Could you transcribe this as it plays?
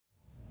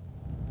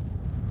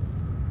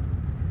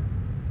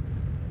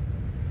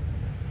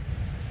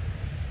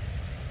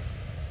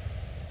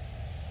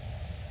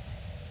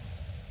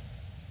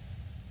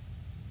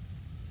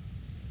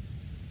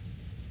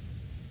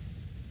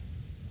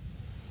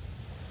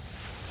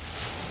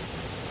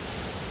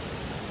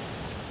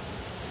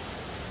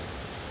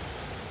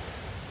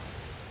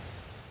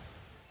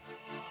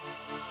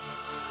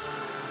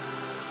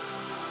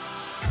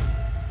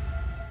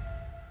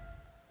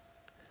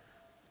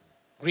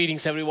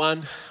Greetings,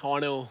 everyone. I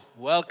want to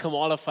welcome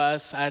all of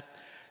us at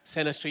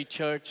Center Street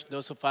Church,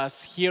 those of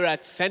us here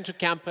at Center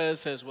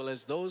Campus, as well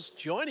as those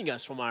joining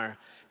us from our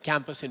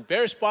campus in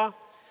Bearspaw,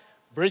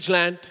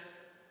 Bridgeland,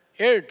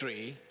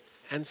 Airdrie,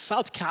 and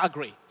South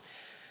Calgary.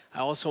 I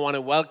also want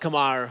to welcome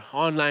our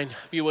online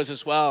viewers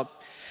as well.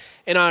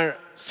 In our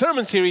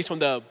sermon series from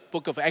the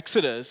book of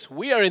Exodus,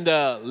 we are in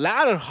the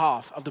latter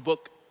half of the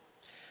book.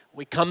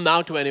 We come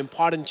now to an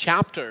important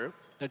chapter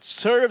that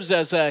serves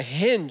as a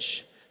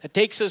hinge that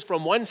takes us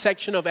from one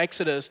section of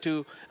Exodus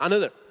to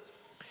another.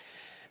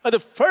 Now, the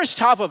first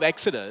half of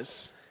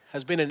Exodus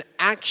has been an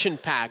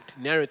action-packed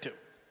narrative.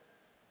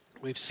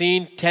 We've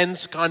seen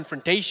tense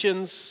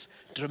confrontations,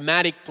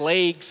 dramatic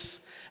plagues,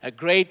 a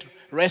great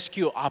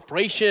rescue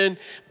operation,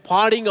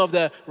 parting of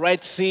the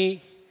Red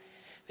Sea.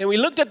 Then we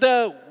looked at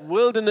the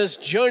wilderness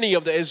journey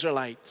of the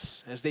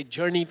Israelites as they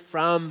journeyed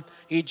from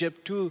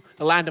Egypt to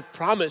the land of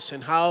promise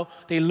and how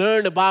they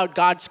learned about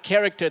God's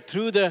character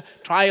through the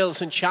trials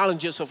and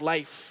challenges of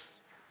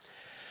life.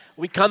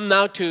 We come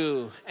now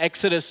to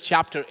Exodus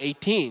chapter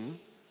 18,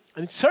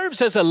 and it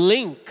serves as a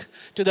link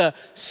to the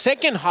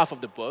second half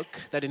of the book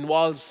that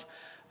involves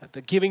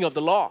the giving of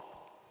the law.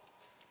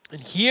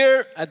 And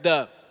here at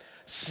the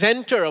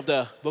center of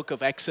the book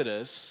of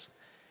Exodus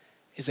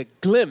is a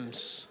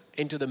glimpse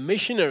into the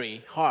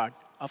missionary heart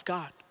of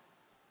God,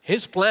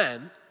 His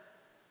plan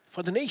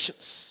for the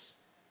nations.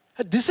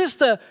 This is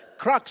the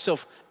crux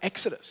of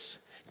Exodus.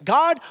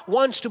 God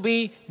wants to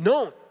be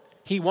known.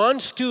 He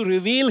wants to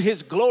reveal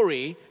His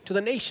glory to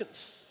the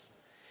nations.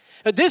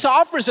 This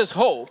offers us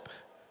hope,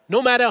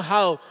 no matter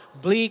how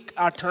bleak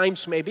our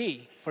times may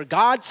be. For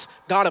God's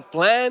got a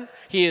plan.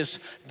 He is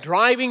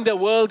driving the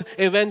world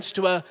events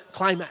to a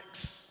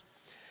climax.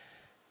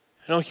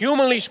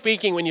 Humanly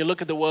speaking, when you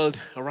look at the world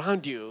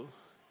around you,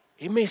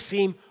 it may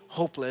seem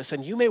hopeless,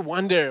 and you may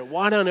wonder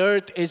what on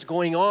earth is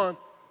going on.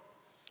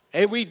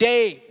 Every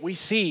day we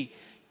see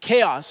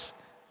chaos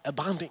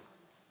abounding.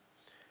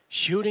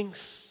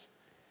 Shootings,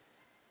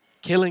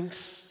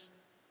 killings,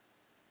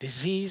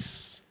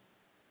 disease,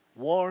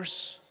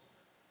 wars,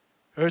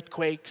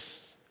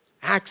 earthquakes,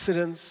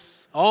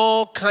 accidents,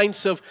 all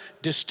kinds of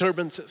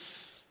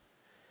disturbances.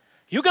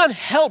 You can't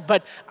help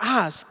but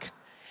ask,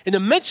 in the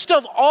midst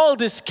of all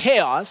this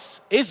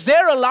chaos, is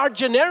there a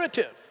larger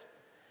narrative?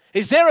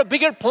 Is there a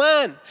bigger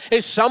plan?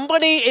 Is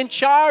somebody in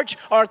charge,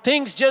 or are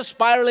things just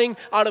spiraling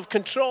out of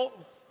control?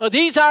 Now,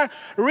 these are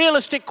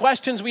realistic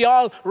questions we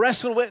all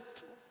wrestle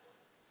with.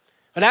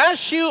 But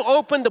as you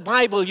open the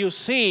Bible, you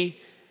see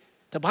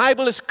the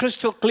Bible is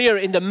crystal clear.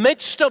 In the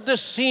midst of the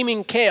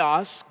seeming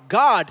chaos,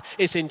 God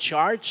is in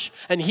charge,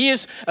 and He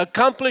is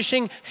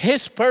accomplishing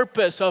His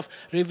purpose of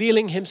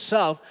revealing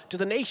Himself to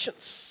the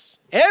nations.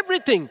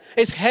 Everything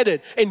is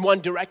headed in one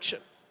direction.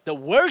 The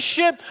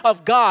worship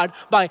of God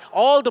by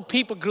all the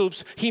people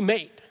groups He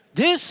made.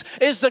 This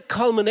is the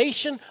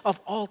culmination of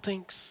all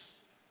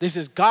things. This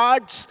is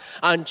God's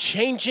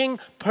unchanging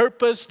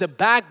purpose, the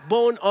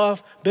backbone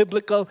of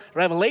biblical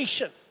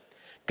revelation.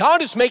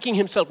 God is making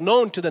Himself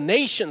known to the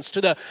nations, to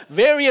the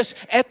various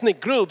ethnic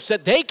groups,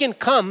 that they can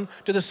come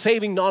to the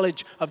saving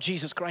knowledge of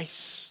Jesus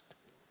Christ.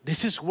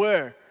 This is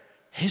where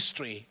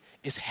history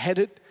is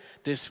headed.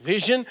 This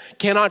vision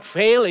cannot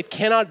fail. It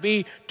cannot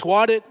be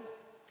thwarted.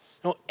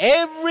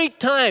 Every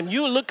time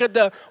you look at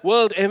the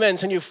world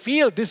events and you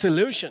feel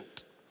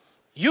disillusioned,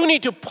 you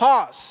need to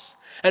pause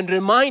and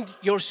remind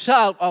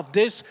yourself of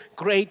this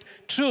great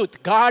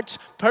truth. God's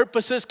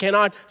purposes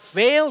cannot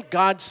fail.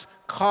 God's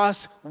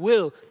cause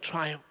will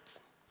triumph.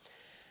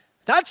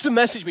 That's the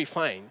message we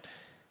find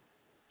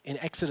in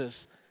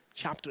Exodus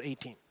chapter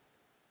 18.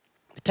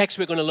 The text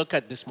we're going to look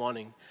at this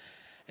morning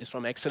is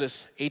from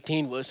Exodus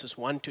 18 verses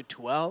 1 to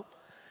 12.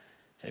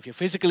 And if you're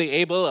physically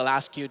able, I'll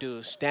ask you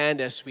to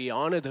stand as we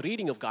honor the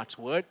reading of God's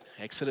word.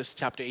 Exodus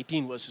chapter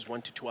 18 verses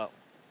 1 to 12.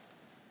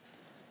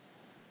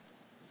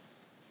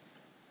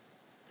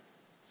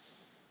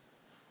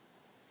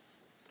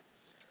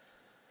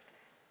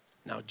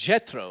 Now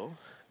Jethro,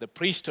 the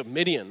priest of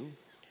Midian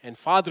and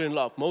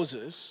father-in-law of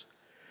Moses,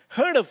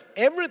 heard of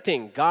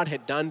everything God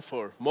had done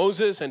for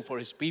Moses and for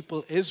his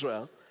people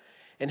Israel,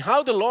 and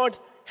how the Lord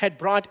had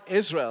brought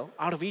Israel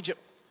out of Egypt.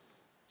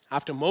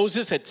 After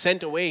Moses had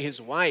sent away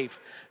his wife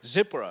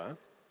Zipporah,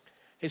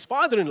 his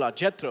father-in-law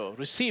Jethro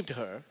received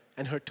her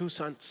and her 2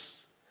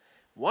 sons.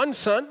 One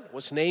son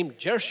was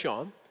named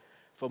Gershom,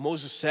 for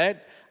Moses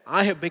said,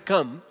 I have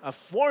become a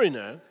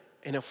foreigner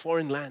in a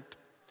foreign land.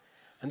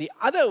 And the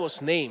other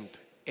was named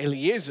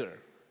Eliezer,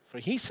 for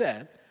he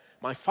said,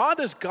 my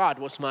father's God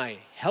was my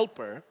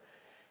helper.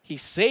 He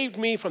saved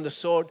me from the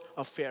sword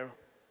of Pharaoh.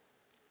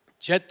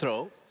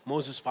 Jethro,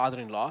 Moses'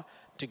 father-in-law,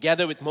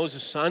 together with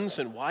Moses' sons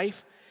and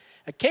wife,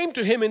 came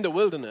to him in the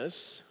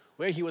wilderness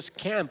where he was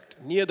camped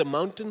near the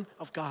mountain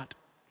of God.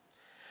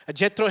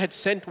 Jethro had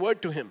sent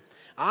word to him,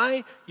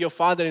 I, your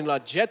father-in-law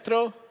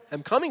Jethro,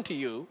 am coming to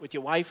you with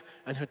your wife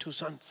and her 2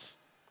 sons.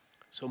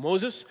 So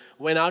Moses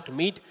went out to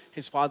meet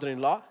his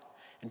father-in-law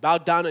and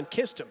bowed down and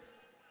kissed him.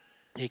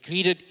 They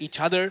greeted each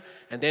other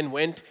and then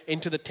went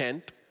into the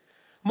tent.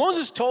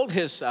 Moses told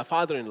his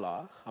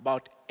father-in-law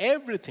about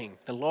everything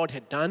the Lord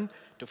had done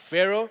to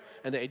Pharaoh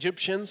and the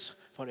Egyptians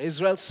for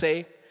Israel's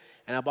sake,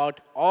 and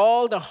about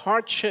all the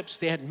hardships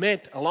they had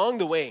met along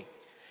the way,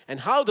 and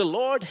how the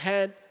Lord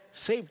had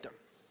saved them.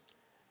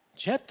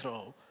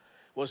 Jethro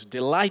was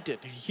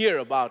delighted to hear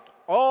about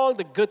all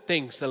the good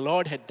things the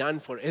Lord had done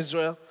for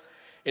Israel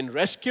in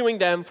rescuing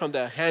them from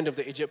the hand of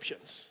the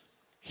Egyptians.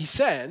 He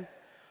said,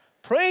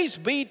 "Praise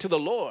be to the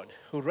Lord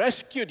who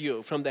rescued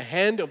you from the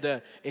hand of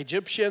the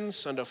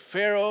Egyptians under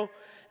Pharaoh,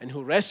 and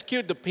who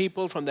rescued the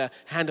people from the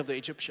hand of the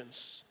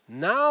Egyptians.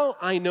 Now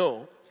I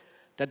know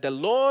that the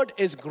Lord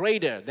is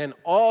greater than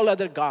all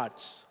other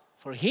gods,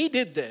 for he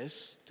did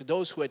this to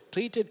those who had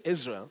treated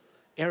Israel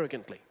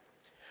arrogantly."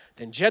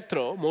 Then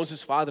Jethro,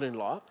 Moses'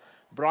 father-in-law,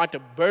 brought a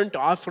burnt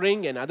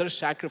offering and other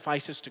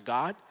sacrifices to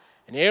God,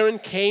 and Aaron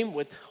came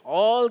with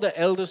all the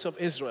elders of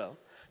Israel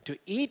to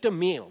eat a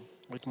meal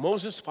with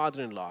Moses'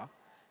 father-in-law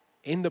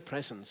in the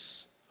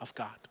presence of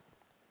God.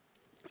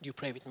 Would you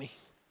pray with me?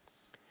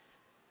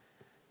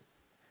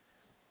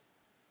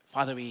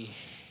 Father, we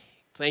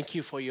thank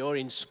you for your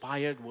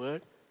inspired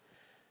word.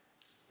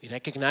 We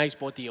recognize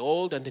both the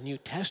Old and the New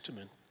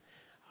Testament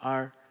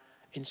are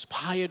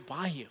inspired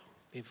by you.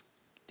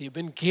 They've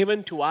been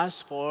given to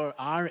us for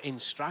our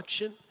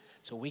instruction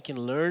so we can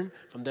learn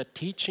from the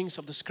teachings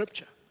of the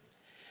Scripture.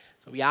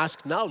 So we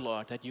ask now,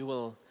 Lord, that you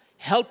will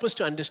help us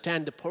to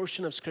understand the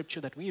portion of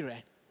Scripture that we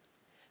read,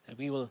 that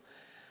we will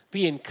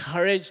be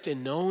encouraged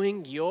in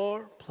knowing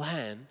your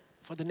plan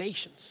for the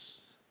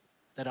nations,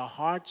 that our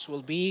hearts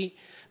will be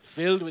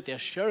filled with the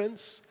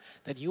assurance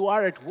that you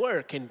are at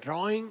work in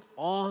drawing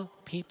all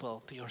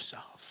people to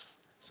yourself.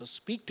 So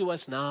speak to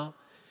us now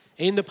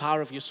in the power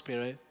of your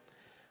Spirit.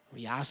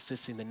 We ask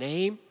this in the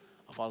name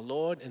of our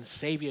Lord and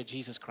Savior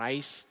Jesus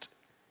Christ.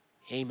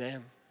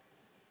 Amen.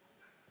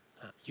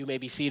 You may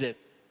be seated.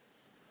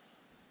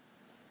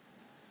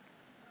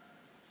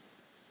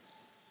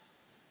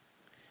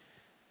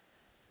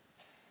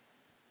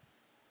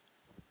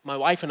 My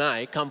wife and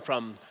I come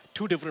from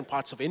two different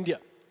parts of India.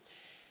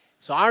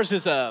 So ours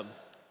is a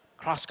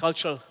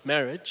cross-cultural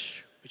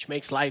marriage, which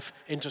makes life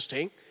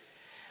interesting.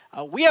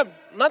 We have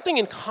nothing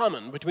in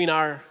common between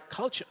our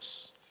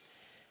cultures.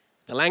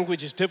 The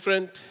language is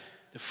different.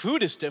 The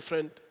food is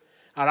different.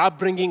 Our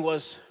upbringing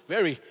was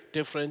very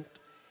different.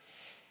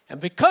 And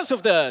because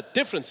of the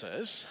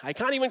differences, I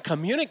can't even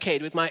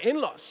communicate with my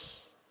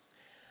in-laws.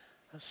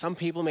 Some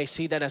people may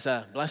see that as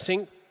a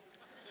blessing.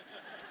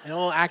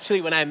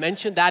 Actually, when I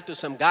mentioned that to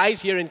some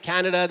guys here in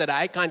Canada that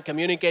I can't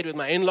communicate with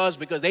my in-laws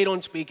because they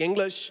don't speak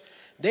English,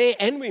 they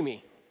envy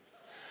me.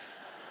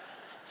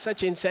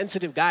 Such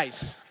insensitive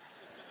guys.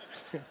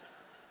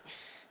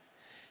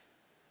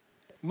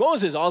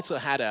 Moses also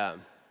had a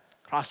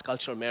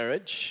cross-cultural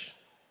marriage,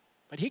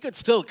 but he could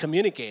still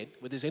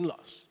communicate with his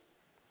in-laws.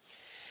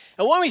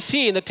 And what we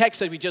see in the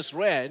text that we just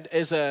read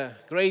is a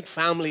great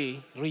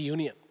family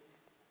reunion.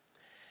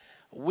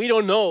 We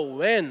don't know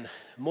when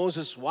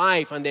Moses'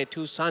 wife and their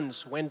two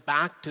sons went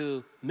back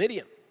to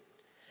Midian.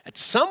 At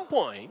some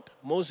point,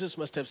 Moses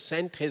must have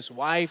sent his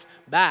wife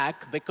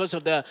back because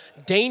of the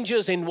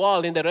dangers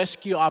involved in the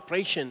rescue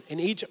operation in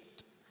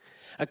Egypt.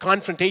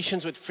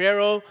 Confrontations with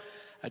Pharaoh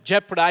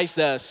jeopardized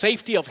the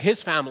safety of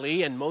his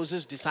family, and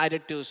Moses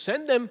decided to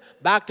send them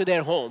back to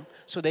their home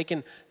so they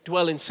can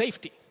dwell in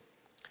safety.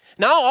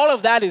 Now all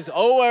of that is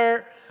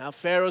over.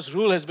 Pharaoh's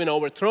rule has been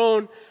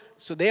overthrown,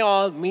 so they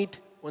all meet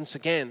once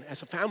again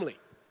as a family.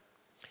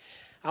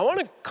 I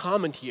want to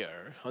comment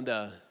here on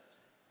the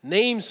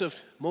names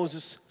of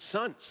Moses'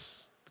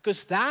 sons,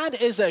 because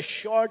that is a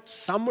short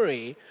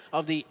summary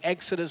of the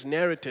Exodus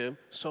narrative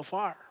so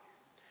far.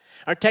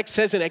 Our text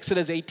says in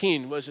Exodus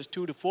 18, verses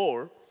 2 to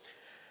 4,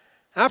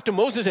 after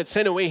Moses had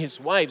sent away his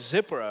wife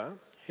Zipporah,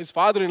 his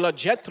father-in-law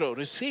Jethro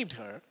received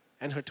her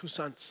and her two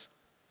sons.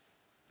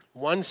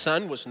 One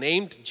son was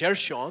named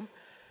Gershom,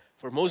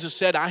 for Moses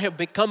said, "I have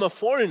become a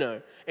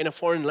foreigner in a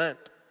foreign land."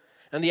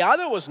 And the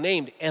other was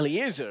named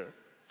Eliezer,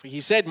 for he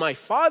said, "My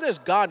father's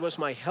God was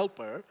my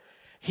helper.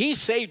 He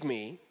saved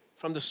me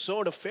from the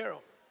sword of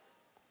Pharaoh."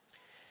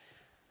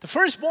 The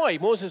first boy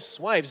Moses'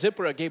 wife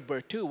Zipporah gave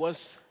birth to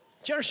was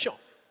Gershom.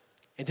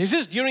 And this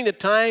is during the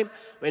time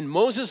when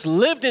Moses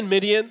lived in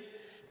Midian,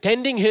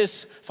 tending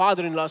his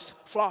father-in-law's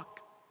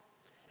flock.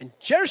 And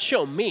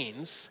Gershom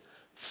means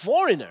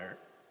foreigner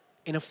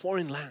in a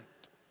foreign land.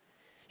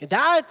 And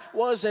that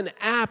was an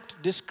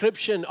apt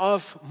description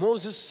of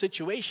Moses'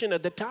 situation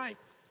at the time,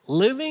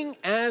 living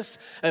as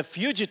a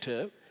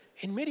fugitive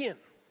in Midian.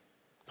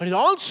 But it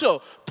also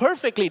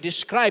perfectly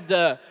described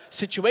the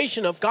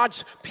situation of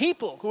God's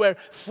people who were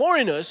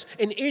foreigners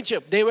in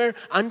Egypt. They were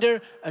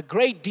under a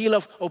great deal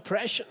of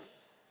oppression.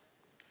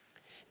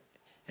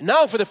 And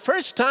now for the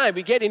first time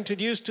we get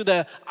introduced to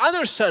the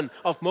other son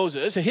of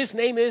Moses. His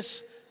name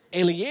is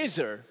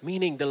Eliezer,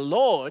 meaning the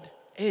Lord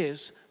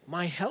is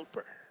my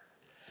helper.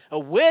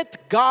 With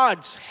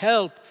God's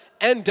help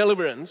and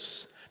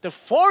deliverance, the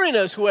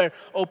foreigners who were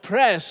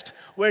oppressed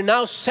were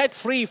now set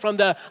free from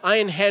the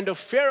iron hand of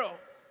Pharaoh.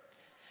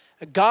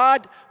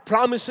 God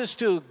promises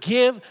to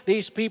give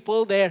these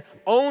people their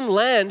own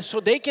land so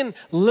they can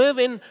live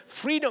in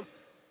freedom.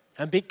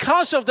 And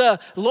because of the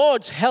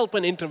Lord's help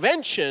and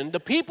intervention, the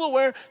people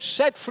were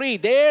set free.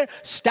 Their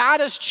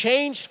status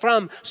changed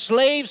from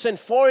slaves and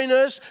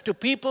foreigners to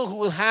people who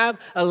will have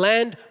a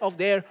land of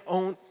their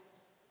own.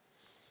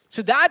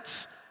 So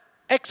that's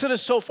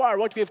Exodus so far,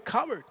 what we have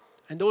covered.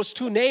 And those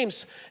two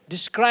names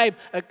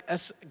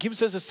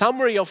gives us a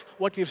summary of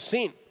what we've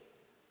seen.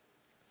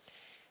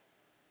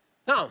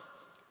 Now,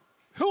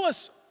 who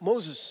was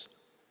Moses'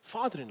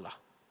 father-in-law?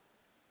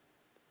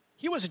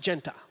 He was a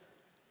Gentile.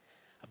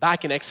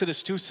 Back in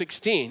Exodus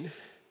 2:16,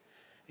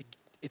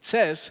 it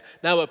says,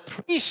 "Now a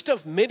priest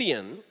of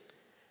Midian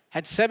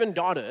had 7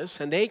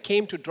 daughters, and they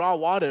came to draw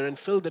water and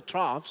fill the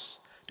troughs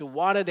to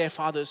water their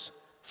father's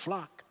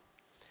flock."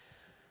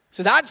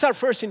 So that's our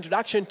first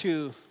introduction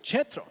to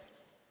Jethro.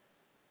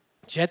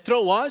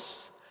 Jethro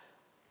was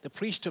the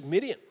priest of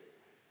Midian.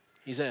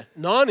 He's a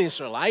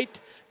non-Israelite,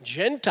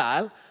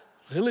 Gentile,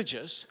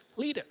 religious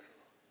leader.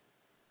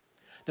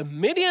 The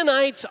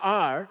Midianites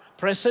are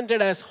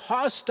presented as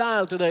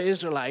hostile to the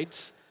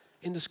Israelites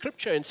in the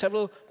scripture in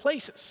several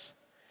places.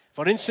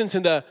 For instance,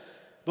 in the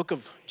book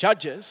of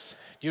Judges,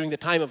 during the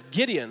time of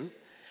Gideon,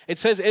 it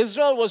says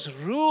Israel was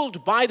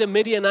ruled by the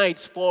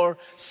Midianites for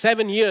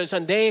 7 years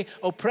and they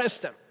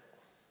oppressed them.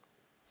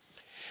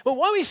 But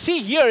what we see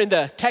here in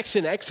the text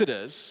in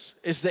Exodus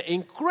is the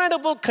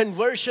incredible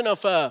conversion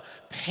of a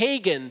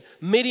pagan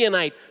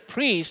Midianite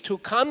priest who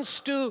comes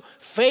to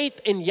faith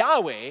in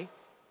Yahweh,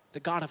 the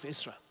God of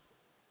Israel.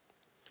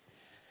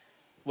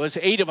 Verse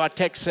 8 of our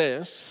text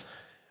says,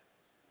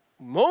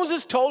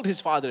 Moses told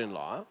his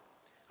father-in-law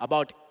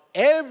about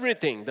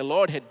everything the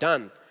Lord had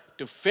done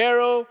to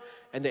Pharaoh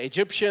and the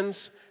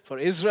Egyptians for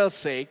Israel's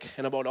sake,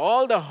 and about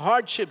all the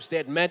hardships they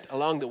had met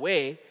along the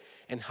way,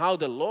 and how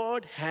the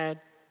Lord had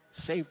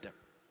saved them.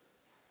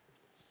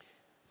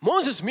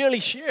 Moses merely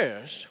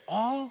shares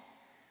all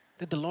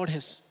that the Lord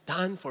has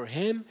done for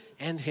him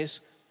and his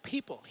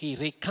people. He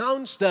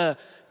recounts the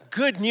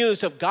good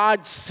news of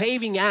God's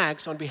saving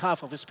acts on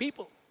behalf of his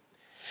people.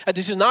 And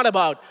this is not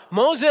about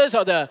Moses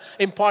or the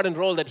important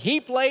role that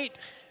he played.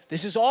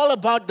 This is all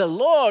about the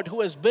Lord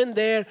who has been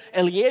there,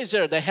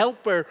 Eliezer, the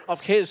helper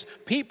of his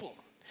people.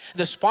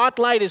 The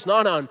spotlight is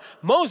not on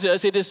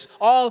Moses, it is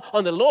all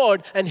on the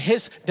Lord and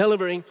his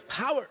delivering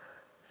power.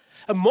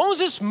 And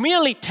Moses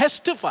merely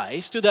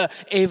testifies to the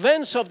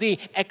events of the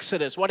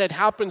Exodus, what had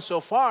happened so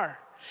far.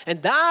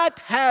 And that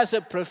has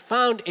a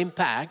profound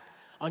impact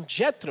on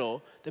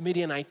Jethro, the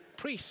Midianite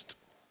priest.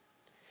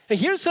 And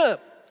here's a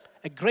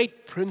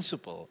great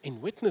principle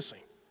in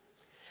witnessing.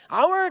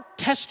 Our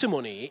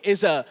testimony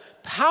is a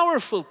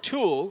powerful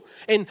tool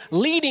in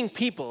leading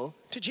people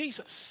to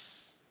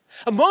Jesus.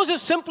 And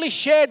Moses simply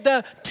shared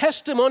the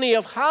testimony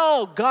of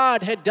how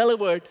God had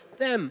delivered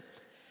them.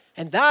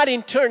 And that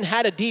in turn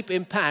had a deep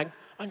impact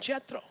on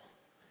Jethro.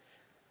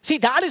 See,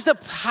 that is the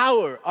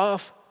power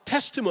of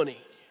testimony.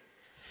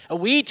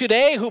 We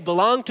today who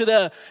belong to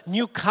the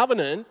new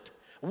covenant,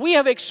 we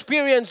have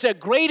experienced a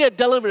greater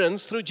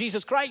deliverance through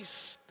Jesus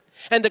Christ.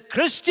 And the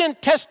Christian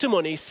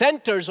testimony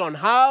centers on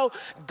how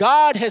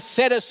God has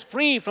set us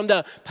free from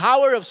the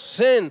power of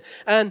sin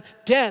and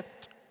death.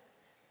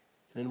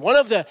 And one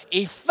of the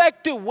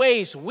effective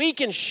ways we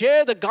can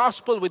share the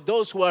gospel with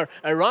those who are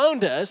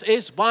around us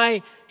is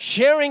by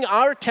sharing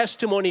our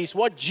testimonies,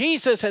 what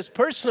Jesus has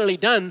personally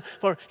done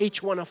for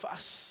each one of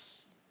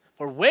us.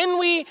 For when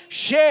we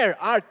share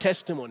our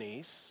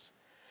testimonies,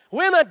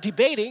 we're not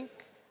debating,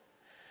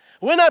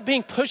 we're not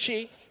being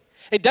pushy.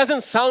 It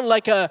doesn't sound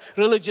like a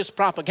religious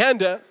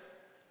propaganda,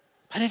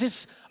 but it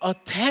is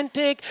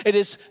authentic. It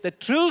is the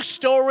true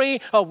story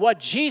of what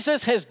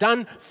Jesus has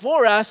done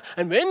for us.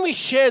 And when we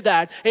share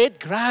that, it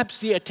grabs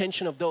the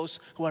attention of those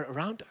who are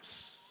around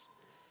us.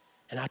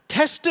 And our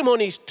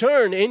testimonies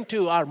turn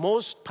into our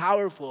most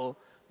powerful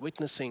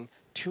witnessing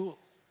tool.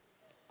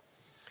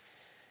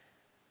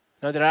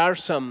 Now, there are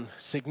some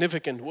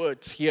significant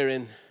words here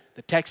in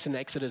the text in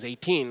Exodus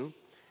 18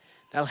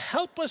 that'll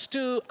help us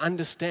to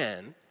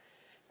understand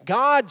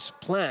God's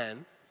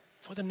plan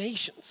for the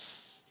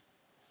nations.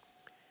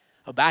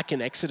 Back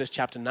in Exodus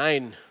chapter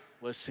 9,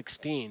 verse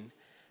 16,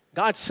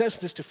 God says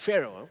this to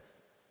Pharaoh,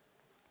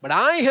 "But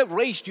I have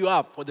raised you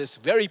up for this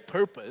very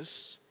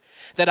purpose,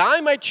 that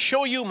I might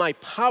show you my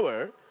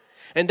power,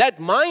 and that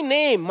my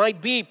name might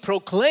be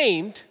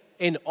proclaimed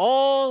in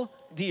all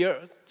the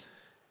earth."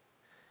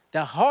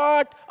 The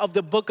heart of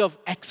the book of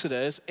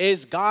Exodus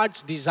is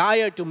God's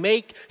desire to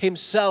make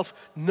himself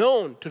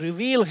known, to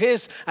reveal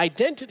his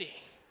identity.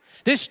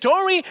 This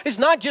story is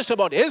not just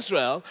about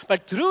Israel,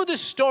 but through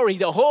this story,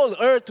 the whole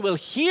earth will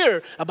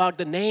hear about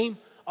the name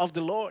of the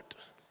Lord.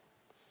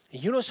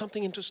 And you know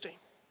something interesting?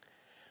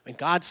 When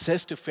God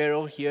says to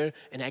Pharaoh here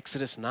in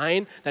Exodus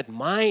 9 that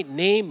my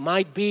name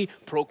might be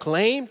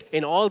proclaimed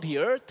in all the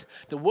earth,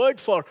 the word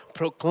for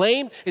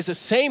proclaimed is the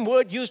same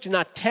word used in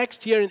our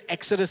text here in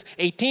Exodus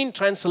 18,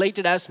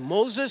 translated as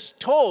Moses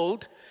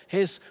told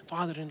his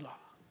father-in-law.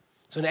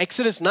 So in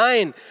Exodus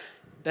 9,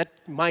 that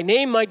my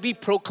name might be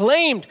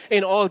proclaimed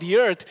in all the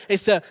earth.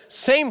 It's the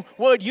same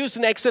word used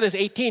in Exodus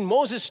 18.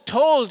 Moses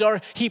told,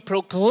 or he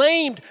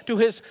proclaimed to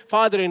his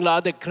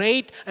father-in-law, the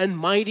great and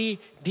mighty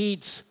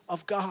deeds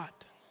of God.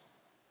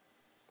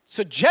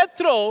 So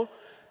Jethro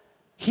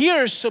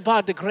hears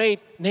about the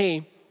great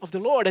name of the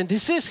Lord, and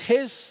this is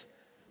his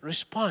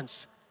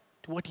response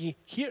to what he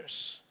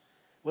hears.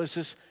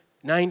 Verses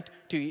 9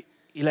 to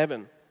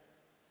 11.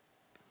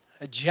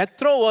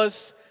 Jethro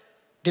was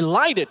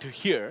delighted to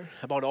hear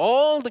about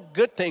all the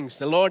good things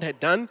the Lord had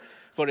done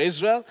for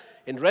Israel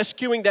in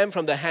rescuing them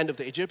from the hand of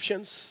the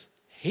Egyptians.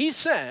 He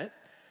said,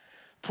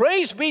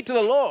 "Praise be to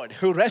the Lord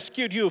who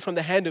rescued you from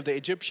the hand of the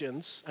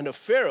Egyptians and of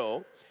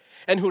Pharaoh,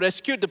 and who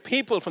rescued the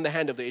people from the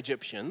hand of the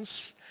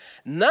Egyptians.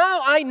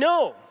 Now I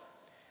know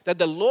that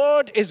the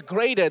Lord is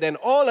greater than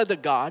all other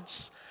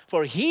gods,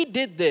 for he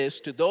did this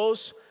to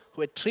those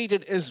who had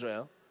treated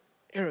Israel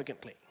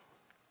arrogantly."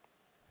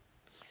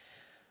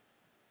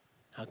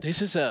 Now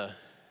this is a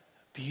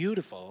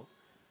beautiful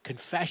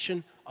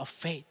confession of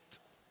faith.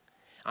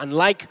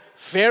 Unlike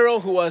Pharaoh,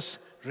 who was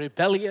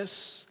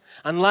rebellious,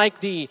 unlike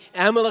the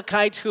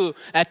Amalekites who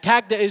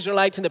attacked the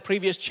Israelites in the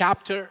previous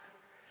chapter,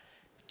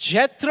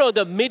 Jethro,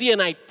 the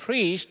Midianite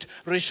priest,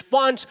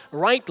 responds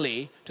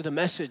rightly to the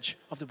message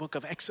of the book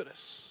of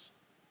Exodus.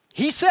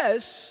 He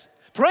says,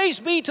 "Praise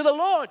be to the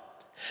Lord.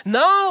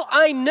 Now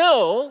I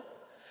know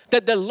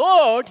that the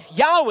Lord,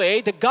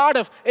 Yahweh, the God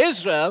of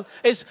Israel,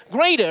 is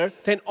greater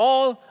than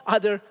all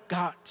other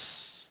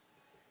gods."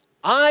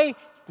 I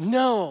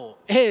know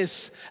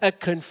is a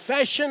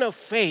confession of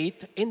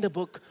faith in the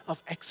book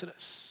of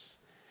Exodus.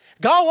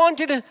 God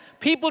wanted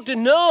people to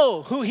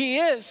know who he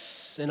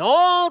is. And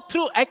all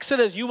through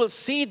Exodus, you will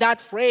see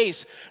that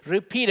phrase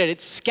repeated.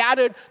 It's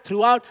scattered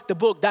throughout the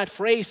book, that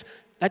phrase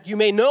that you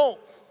may know.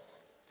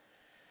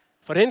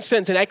 For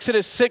instance, in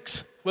Exodus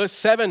 6, verse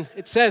 7,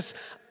 it says,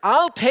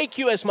 "I'll take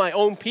you as my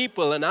own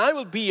people, and I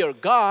will be your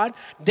God.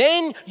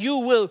 Then you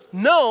will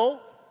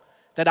know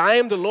that I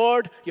am the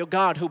Lord your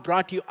God who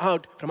brought you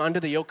out from under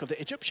the yoke of the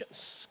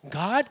Egyptians."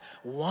 God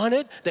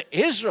wanted the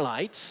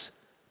Israelites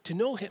to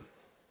know him.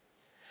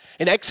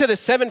 In Exodus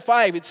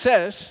 7:5, it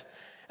says,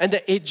 "And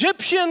the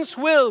Egyptians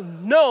will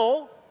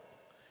know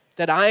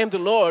that I am the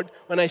Lord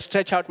when I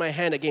stretch out my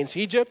hand against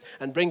Egypt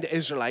and bring the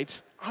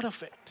Israelites out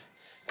of it."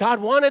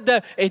 God wanted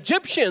the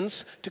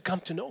Egyptians to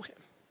come to know him.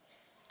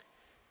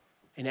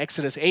 In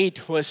Exodus 8,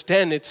 verse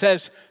 10, it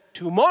says,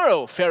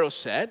 "Tomorrow," Pharaoh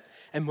said,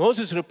 and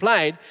Moses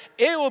replied,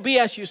 "It will be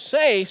as you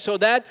say, so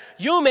that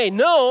you may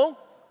know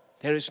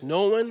there is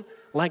no one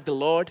like the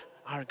Lord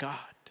our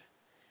God."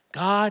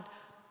 God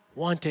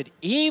wanted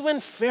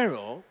even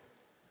Pharaoh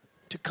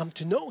to come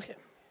to know him.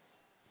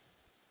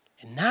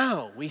 And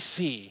now we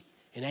see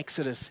in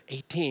Exodus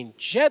 18,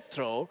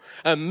 Jethro,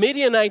 a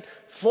Midianite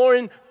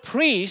foreign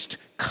priest,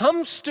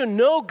 comes to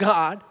know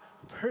God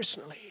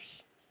personally.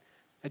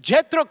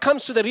 Jethro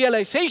comes to the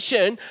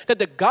realization that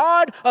the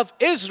God of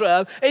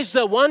Israel is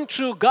the one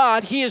true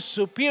God. He is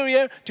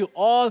superior to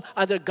all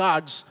other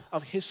gods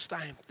of his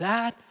time.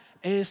 That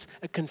is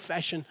a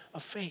confession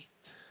of faith.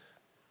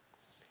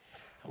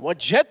 What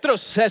Jethro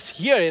says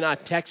here in our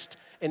text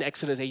in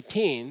Exodus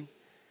 18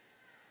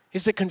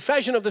 is the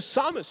confession of the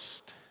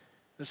psalmist.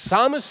 The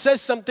psalmist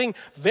says something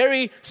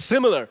very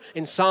similar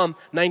in Psalm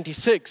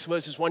 96,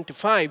 verses 1 to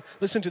 5.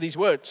 Listen to these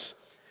words.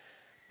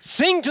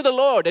 "Sing to the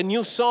Lord a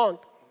new song.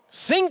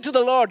 Sing to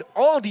the Lord,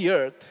 all the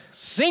earth.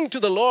 Sing to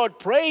the Lord,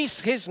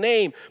 praise his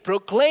name.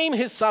 Proclaim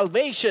his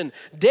salvation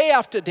day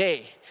after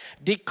day.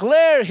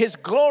 Declare his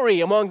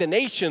glory among the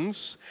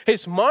nations,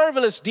 his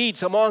marvelous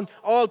deeds among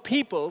all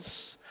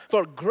peoples.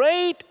 For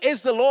great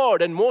is the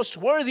Lord and most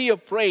worthy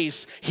of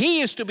praise.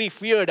 He is to be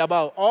feared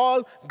above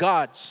all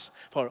gods.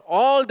 For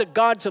all the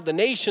gods of the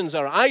nations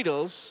are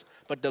idols,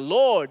 but the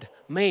Lord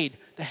made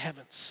the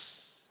heavens."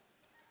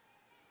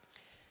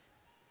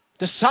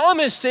 The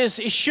psalmist is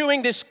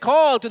issuing this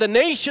call to the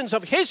nations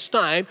of his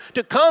time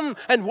to come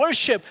and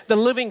worship the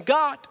living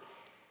God.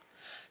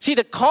 See,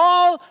 the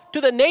call to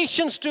the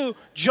nations to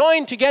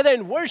join together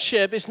in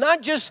worship is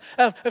not just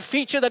a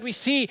feature that we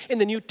see in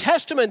the New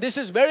Testament. This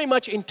is very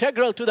much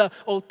integral to the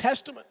Old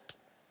Testament.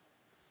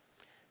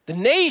 The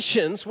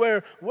nations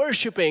were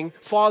worshiping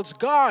false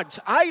gods,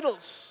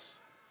 idols.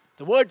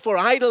 The word for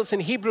idols in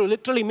Hebrew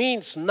literally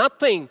means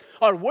nothing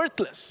or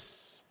worthless.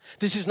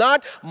 This is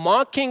not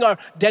mocking or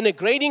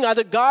denigrating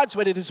other gods,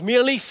 but it is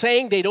merely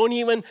saying they don't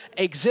even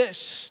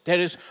exist. There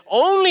is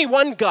only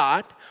one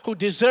God who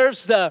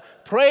deserves the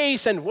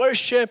praise and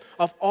worship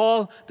of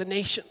all the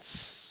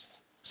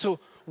nations. So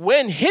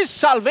when his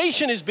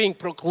salvation is being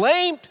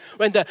proclaimed,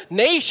 when the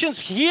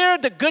nations hear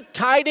the good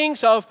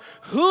tidings of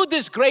who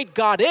this great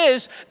God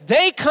is,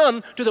 they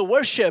come to the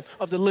worship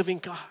of the living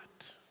God.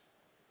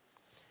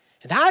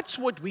 And that's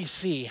what we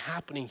see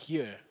happening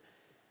here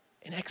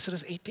in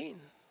Exodus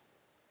 18.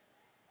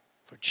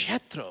 For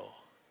Jethro,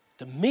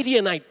 the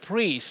Midianite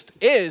priest,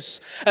 is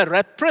a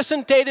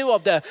representative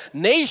of the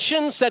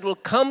nations that will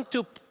come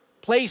to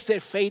place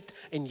their faith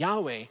in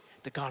Yahweh,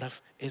 the God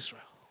of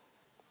Israel.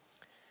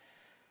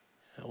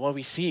 What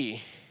we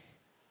see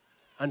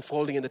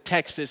unfolding in the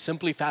text is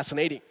simply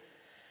fascinating.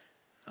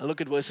 Now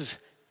look at verses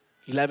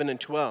 11 and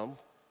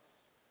 12.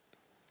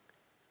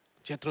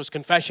 Jethro's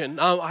confession.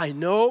 Now I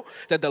know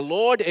that the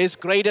Lord is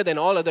greater than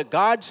all other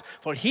gods,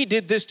 for he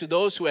did this to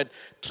those who had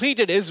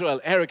treated Israel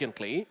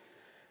arrogantly.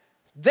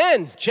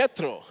 Then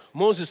Jethro,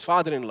 Moses'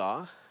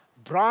 father-in-law,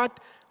 brought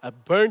a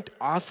burnt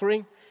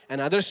offering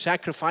and other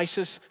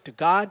sacrifices to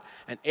God,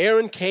 and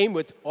Aaron came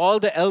with all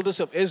the elders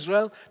of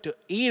Israel to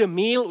eat a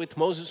meal with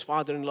Moses'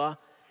 father-in-law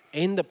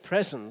in the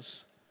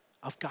presence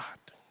of God.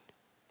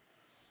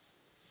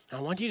 Now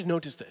I want you to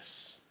notice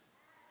this.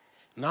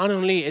 Not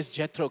only is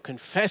Jethro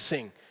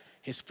confessing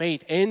his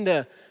faith in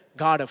the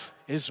God of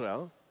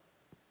Israel,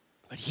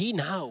 but he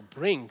now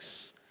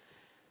brings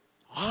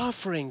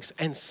offerings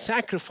and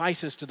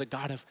sacrifices to the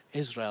God of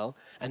Israel,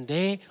 and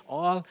they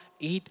all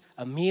eat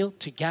a meal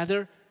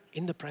together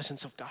in the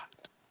presence of God.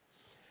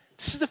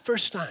 This is the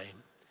first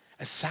time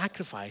a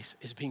sacrifice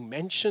is being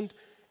mentioned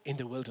in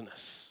the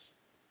wilderness.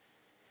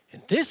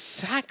 And this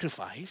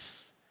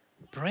sacrifice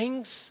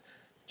brings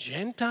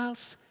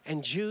Gentiles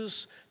and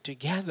Jews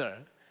together,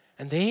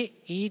 and they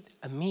eat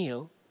a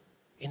meal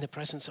in the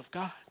presence of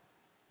God.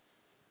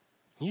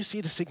 You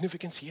see the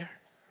significance here?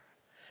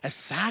 A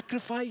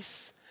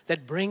sacrifice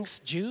that brings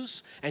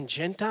Jews and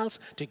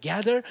Gentiles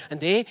together, and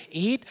they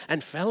eat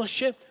and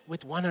fellowship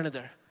with one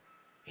another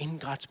in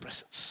God's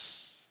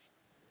presence.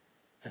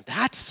 And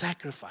that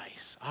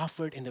sacrifice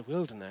offered in the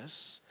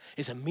wilderness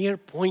is a mere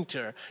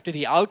pointer to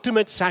the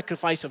ultimate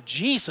sacrifice of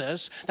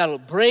Jesus that will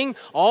bring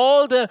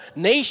all the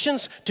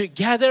nations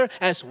together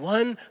as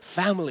one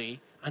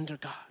family under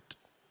God.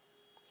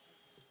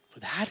 For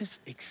that is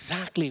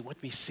exactly what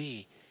we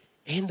see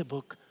in the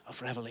book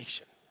of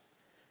Revelation.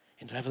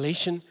 In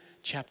Revelation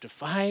chapter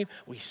 5,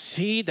 we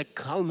see the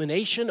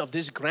culmination of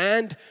this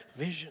grand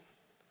vision.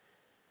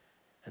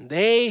 And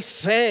they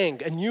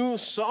sang a new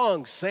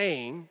song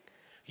saying,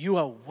 "You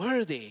are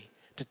worthy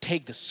to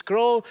take the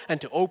scroll and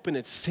to open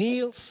its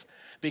seals,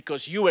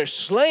 because you were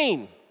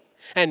slain.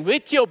 And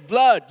with your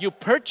blood you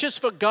purchased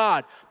for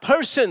God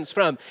persons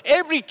from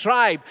every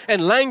tribe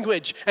and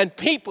language and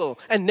people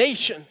and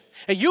nation.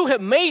 And you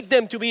have made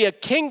them to be a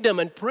kingdom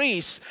and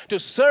priests to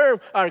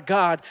serve our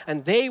God,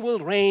 and they will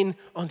reign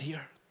on the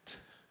earth."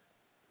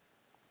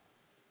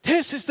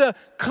 This is the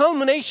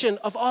culmination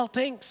of all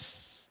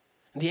things.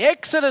 The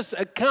Exodus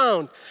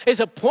account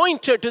is a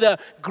pointer to the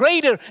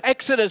greater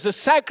Exodus, the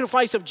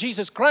sacrifice of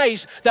Jesus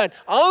Christ that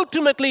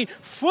ultimately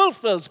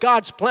fulfills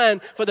God's plan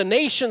for the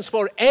nations,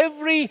 for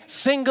every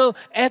single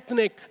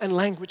ethnic and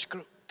language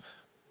group.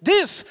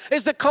 This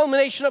is the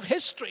culmination of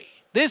history.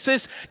 This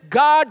is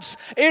God's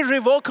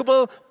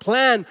irrevocable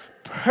plan,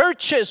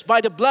 purchased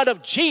by the blood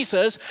of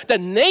Jesus. The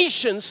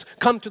nations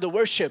come to the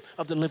worship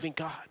of the living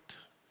God.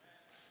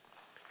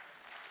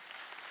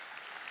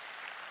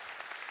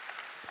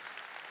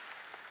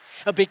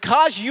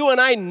 Because you and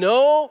I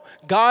know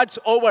God's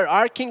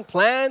overarching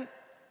plan,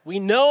 we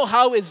know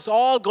how it's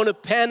all going to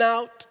pan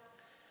out.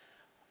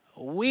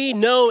 We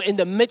know in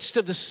the midst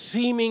of the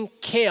seeming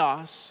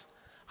chaos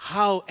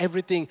how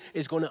everything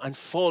is going to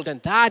unfold.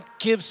 And that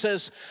gives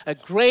us a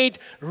great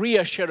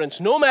reassurance,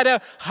 no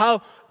matter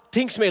how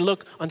things may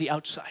look on the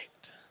outside.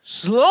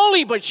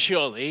 Slowly but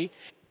surely,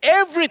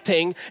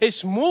 everything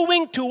is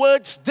moving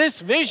towards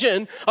this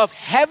vision of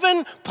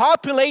heaven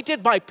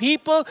populated by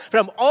people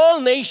from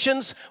all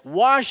nations,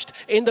 washed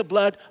in the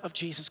blood of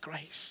Jesus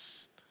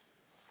Christ.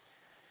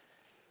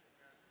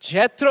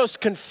 Jethro's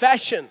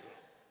confession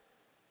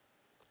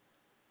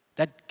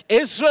that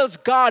Israel's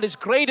God is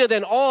greater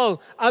than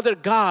all other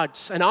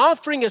gods, and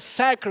offering a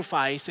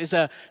sacrifice is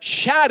a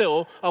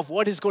shadow of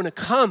what is going to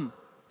come.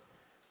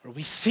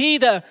 We see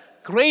the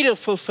greater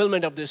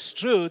fulfillment of this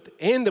truth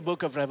in the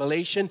book of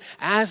Revelation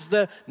as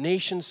the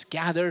nations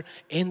gather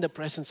in the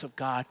presence of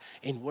God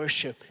in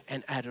worship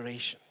and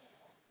adoration.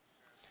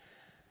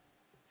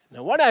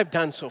 Now, what I've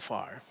done so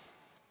far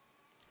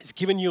is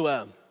given you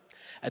a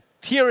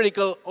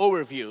theoretical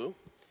overview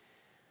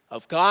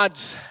of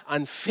God's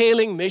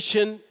unfailing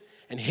mission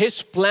and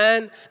His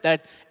plan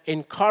that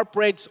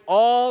incorporates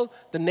all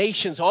the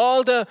nations,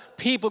 all the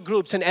people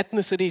groups and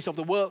ethnicities of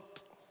the world.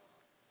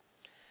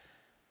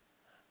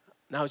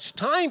 Now it's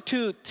time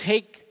to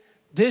take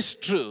this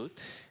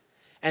truth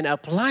and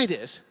apply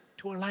this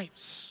to our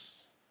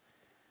lives.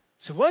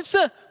 So what's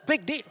the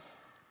big deal?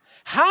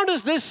 How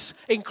does this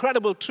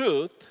incredible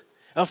truth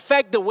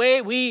affect the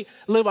way we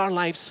live our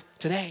lives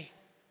today?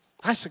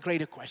 That's a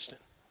greater question.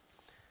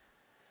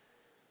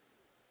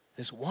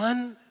 There's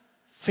one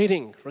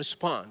fitting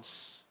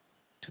response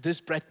to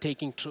this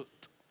breathtaking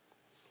truth.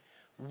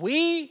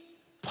 We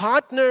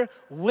partner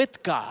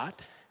with God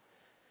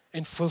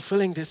in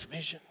fulfilling this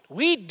vision.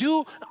 We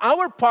do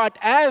our part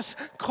as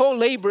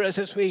co-laborers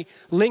as we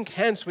link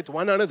hands with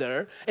one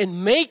another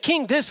in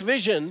making this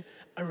vision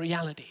a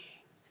reality.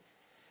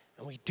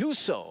 And we do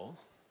so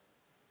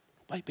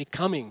by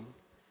becoming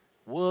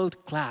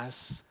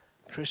world-class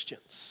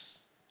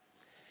Christians.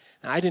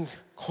 Now, I didn't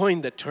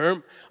coin the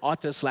term.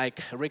 Authors like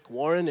Rick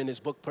Warren in his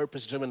book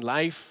Purpose Driven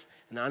Life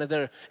and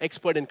another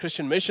expert in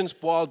Christian missions,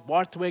 Paul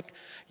Borthwick,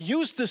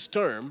 used this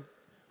term,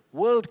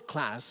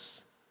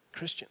 world-class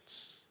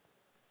Christians.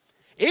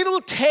 It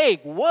will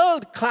take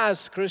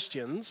world-class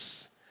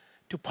Christians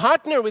to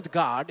partner with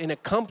God in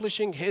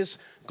accomplishing His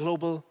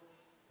global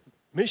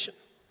mission.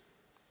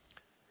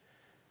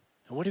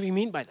 And what do we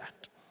mean by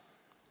that?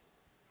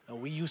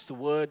 We use the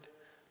word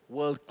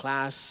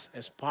world-class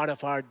as part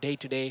of our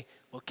day-to-day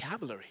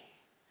vocabulary.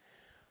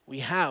 We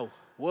have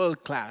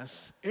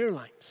world-class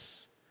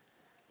airlines,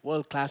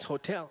 world-class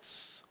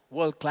hotels,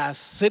 world-class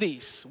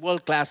cities,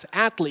 world-class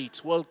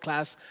athletes,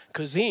 world-class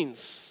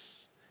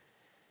cuisines.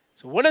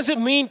 So what does it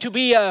mean to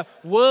be a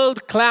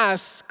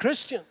world-class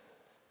Christian?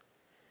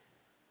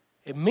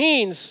 It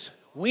means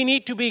we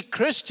need to be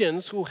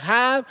Christians who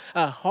have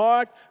a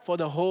heart for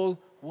the whole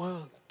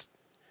world.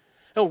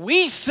 Now,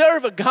 we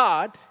serve a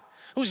God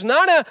who's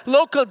not a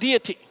local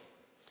deity.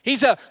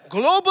 He's a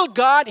global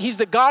God. He's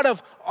the God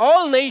of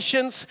all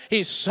nations.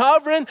 He's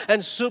sovereign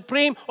and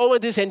supreme over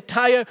this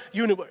entire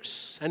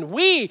universe. And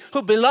we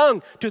who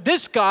belong to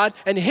this God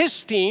and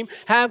His team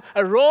have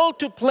a role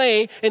to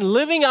play in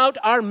living out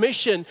our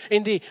mission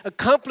in the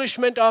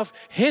accomplishment of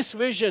His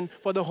vision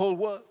for the whole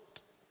world.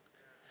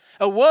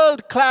 A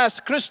world-class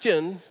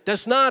Christian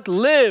does not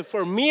live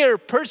for mere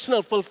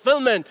personal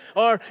fulfillment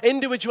or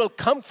individual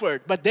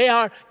comfort, but they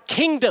are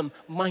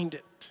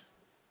kingdom-minded.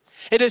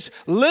 It is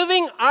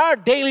living our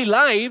daily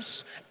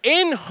lives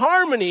in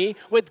harmony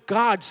with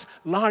God's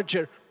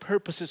larger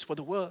purposes for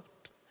the world.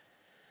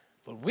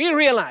 For we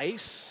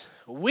realize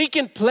we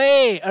can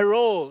play a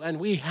role, and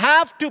we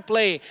have to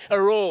play a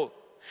role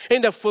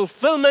in the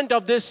fulfillment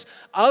of this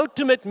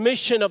ultimate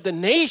mission of the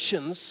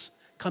nations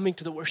coming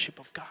to the worship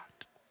of God.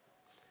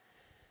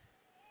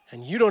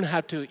 And you don't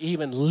have to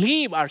even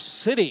leave our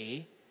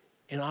city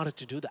in order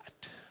to do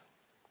that.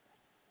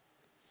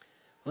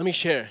 Let me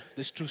share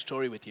this true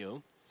story with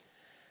you.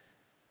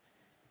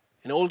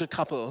 An older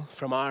couple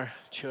from our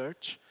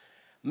church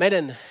met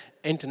an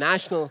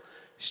international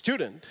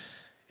student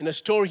in a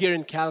store here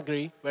in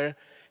Calgary where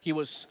he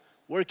was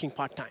working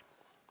part-time.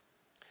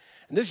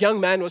 And this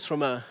young man was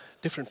from a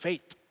different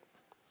faith.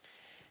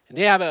 And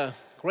they have a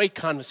great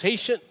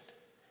conversation,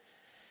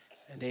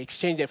 and they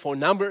exchange their phone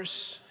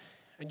numbers.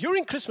 And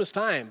during Christmas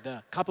time,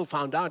 the couple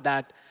found out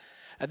that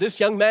this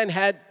young man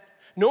had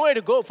nowhere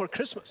to go for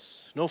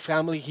Christmas. No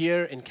family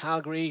here in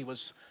Calgary. He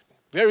was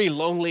very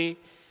lonely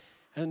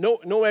and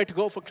nowhere to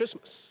go for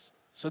Christmas.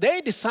 So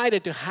they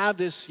decided to have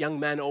this young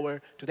man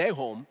over to their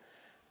home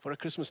for a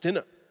Christmas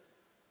dinner.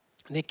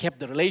 And they kept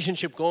the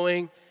relationship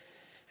going.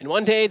 And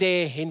one day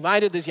they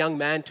invited this young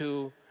man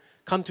to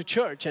come to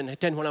church and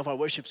attend one of our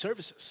worship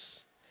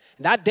services.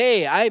 That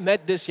day, I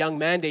met this young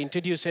man. They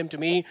introduced him to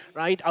me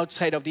right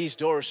outside of these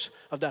doors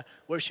of the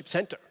worship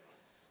center.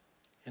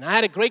 And I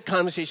had a great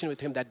conversation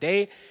with him that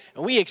day,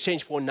 and we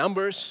exchanged phone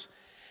numbers.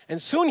 And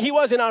soon he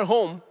was in our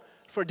home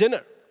for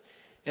dinner.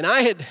 And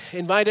I had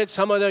invited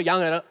some other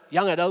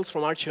young adults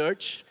from our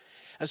church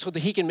so that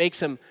he can make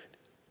some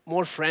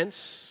more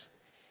friends.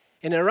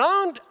 And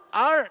around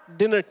our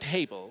dinner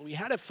table, we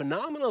had a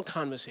phenomenal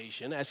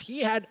conversation as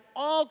he had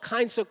all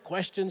kinds of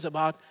questions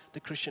about the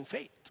Christian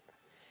faith.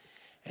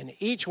 And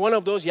each one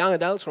of those young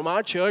adults from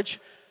our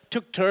church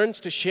took turns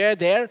to share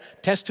their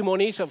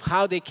testimonies of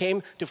how they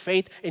came to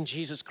faith in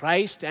Jesus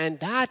Christ. And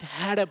that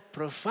had a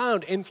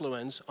profound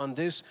influence on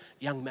this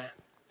young man.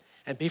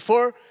 And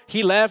before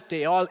he left,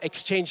 they all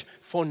exchanged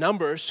phone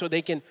numbers so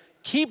they can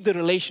keep the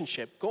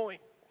relationship going.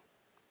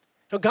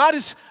 Now, God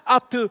is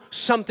up to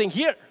something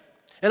here.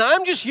 And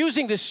I'm just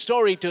using this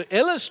story to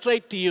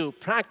illustrate to you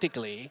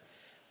practically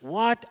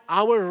what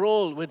our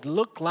role would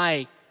look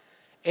like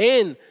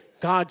in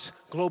God's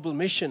global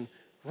mission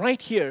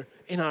right here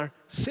in our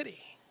city.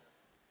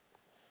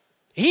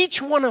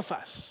 Each one of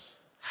us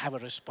have a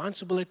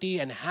responsibility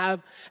and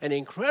have an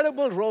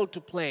incredible role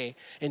to play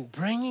in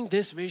bringing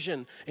this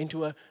vision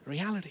into a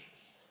reality.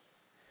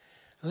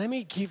 Let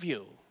me give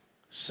you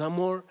some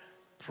more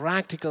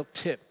practical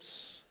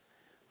tips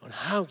on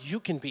how you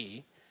can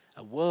be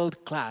a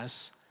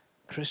world-class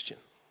Christian.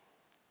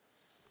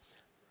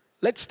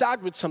 Let's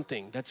start with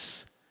something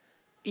that's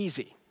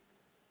easy.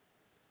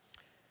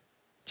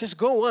 Just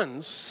go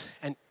once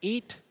and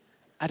eat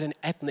at an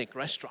ethnic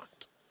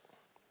restaurant.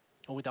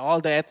 With all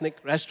the ethnic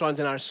restaurants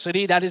in our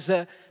city, that is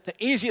the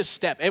easiest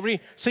step.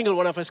 Every single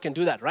one of us can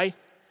do that, right?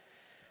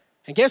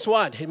 And guess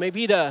what? It may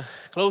be the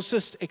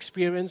closest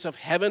experience of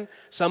heaven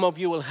some of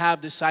you will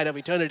have this side of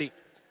eternity.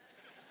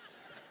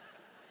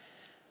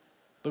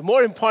 But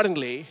more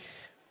importantly,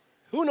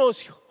 who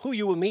knows who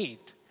you will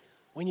meet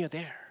when you're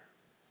there?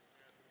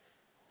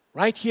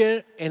 Right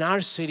here in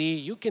our city,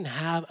 you can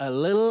have a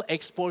little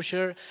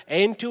exposure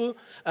into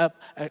a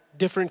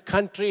different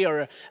country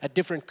or a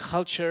different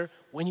culture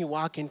when you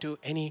walk into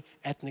any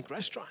ethnic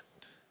restaurant.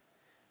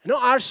 You know,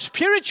 our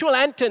spiritual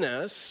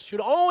antennas should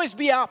always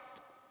be up.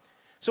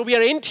 So we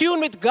are in tune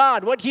with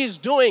God, what He is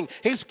doing,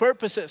 His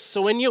purposes.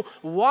 So when you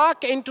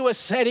walk into a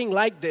setting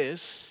like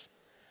this,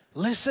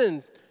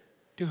 listen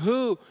to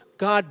who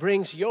God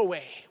brings your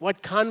way,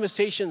 what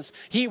conversations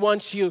He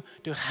wants you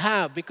to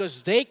have,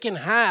 because they can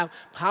have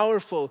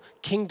powerful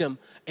kingdom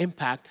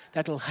impact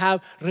that will have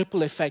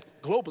ripple effect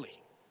globally.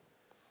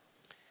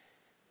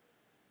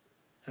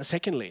 And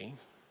secondly,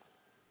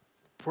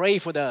 pray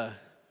for the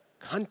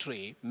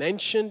country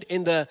mentioned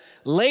in the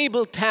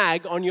label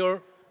tag on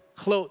your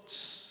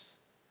clothes.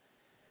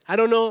 I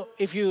don't know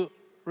if you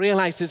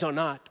realize this or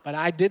not, but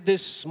I did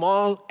this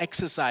small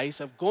exercise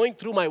of going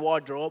through my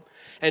wardrobe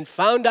and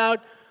found out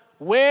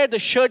where the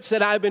shirts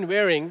that I've been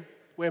wearing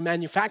were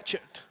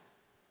manufactured.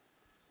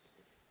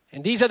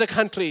 And these are the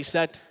countries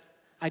that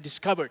I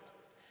discovered: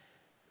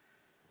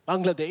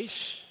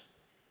 Bangladesh,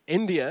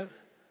 India,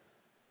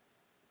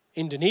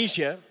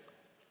 Indonesia,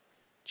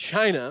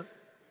 China,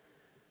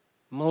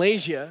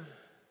 Malaysia,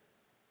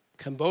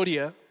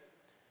 Cambodia,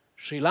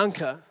 Sri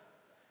Lanka,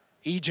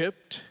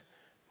 Egypt,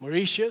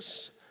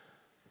 Mauritius,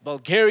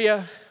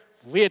 Bulgaria,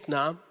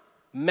 Vietnam,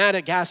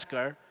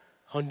 Madagascar,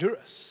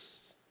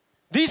 Honduras.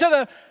 These are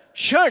the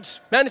shirts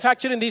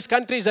manufactured in these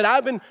countries that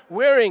I've been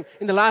wearing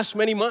in the last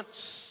many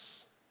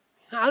months.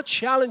 I'll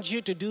challenge you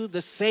to do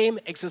the same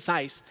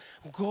exercise.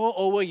 Go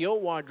over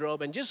your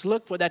wardrobe and just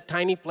look for that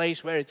tiny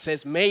place where it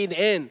says made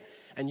in,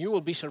 and you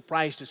will be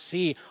surprised to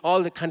see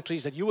all the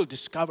countries that you will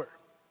discover.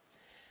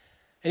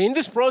 And in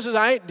this process,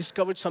 I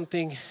discovered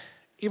something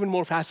even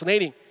more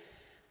fascinating.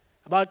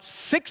 About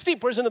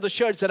 60% of the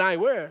shirts that I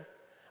wear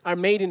are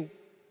made in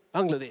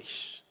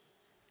Bangladesh.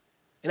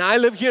 And I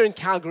live here in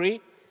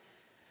Calgary,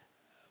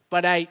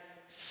 but I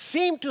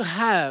seem to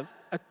have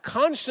a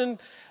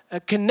constant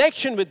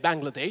connection with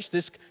Bangladesh,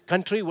 this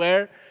country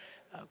where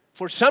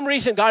for some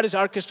reason God is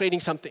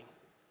orchestrating something,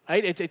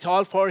 right? It's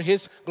all for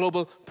His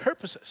global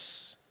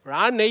purposes.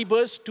 Our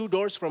neighbors 2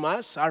 doors from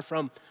us are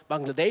from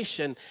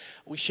Bangladesh, and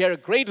we share a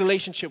great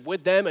relationship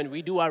with them, and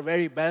we do our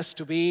very best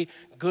to be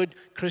good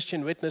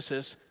Christian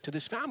witnesses to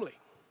this family.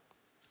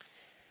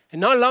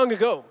 And not long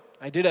ago,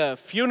 I did a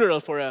funeral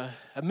for a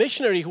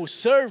missionary who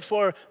served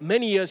for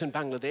many years in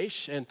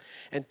Bangladesh,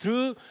 and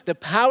through the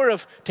power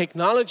of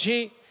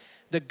technology,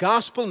 the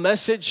gospel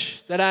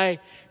message that I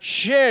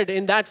shared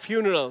in that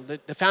funeral,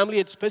 the family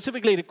had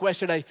specifically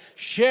requested I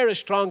share a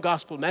strong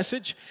gospel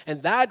message,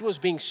 and that was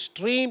being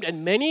streamed,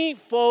 and many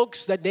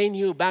folks that they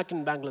knew back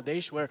in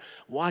Bangladesh were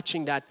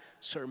watching that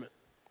sermon.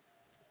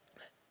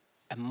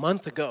 A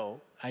month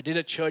ago, I did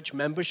a church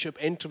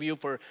membership interview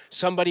for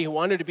somebody who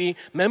wanted to be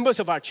members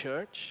of our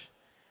church,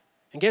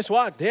 and guess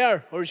what? They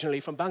are originally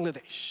from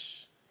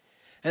Bangladesh.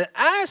 And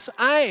as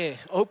I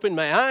open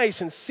my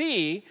eyes and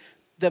see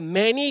the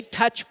many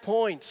touch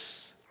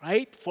points,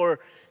 right, for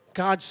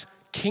God's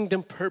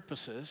kingdom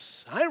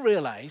purposes, I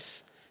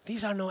realize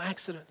these are no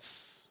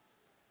accidents.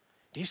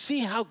 Do you see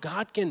how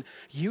God can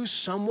use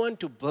someone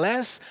to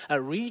bless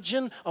a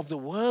region of the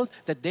world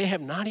that they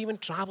have not even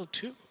traveled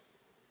to?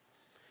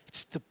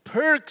 It's the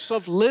perks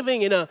of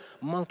living in a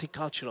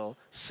multicultural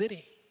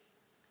city.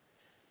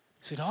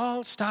 So it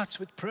all starts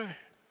with prayer,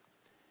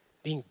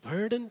 being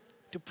burdened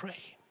to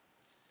pray.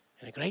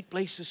 And a great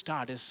place to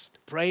start is to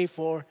pray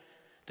for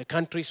the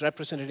countries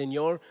represented in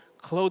your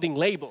clothing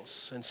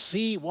labels and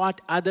see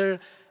what other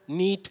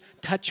neat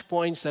touch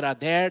points that are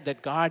there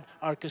that God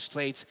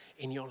orchestrates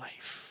in your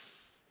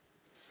life.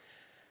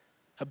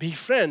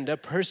 Befriend a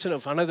person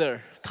of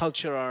another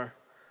culture or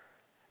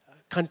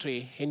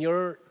country in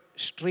your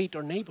street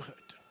or neighborhood.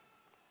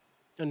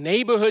 The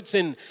neighborhoods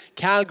in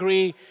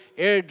Calgary,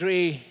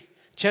 Airdrie,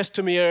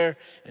 Chestermere,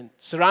 and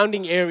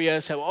surrounding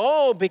areas have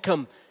all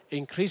become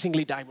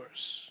increasingly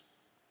diverse.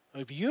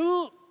 If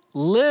you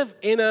live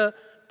in a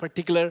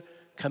particular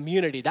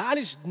community, that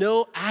is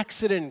no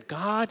accident.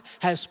 God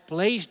has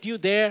placed you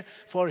there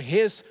for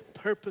His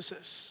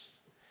purposes.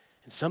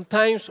 And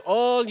sometimes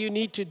all you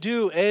need to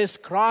do is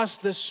cross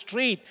the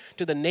street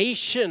to the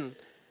nation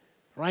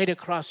right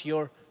across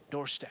your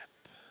doorstep.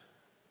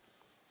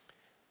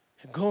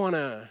 Go on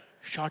a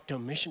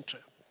short-term mission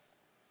trip.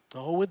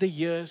 Over the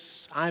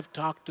years, I've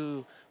talked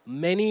to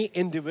many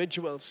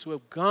individuals who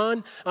have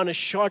gone on a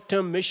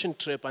short-term mission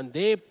trip, and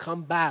they've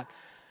come back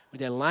with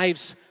their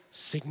lives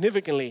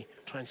significantly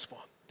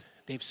transformed.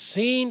 They've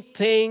seen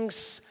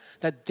things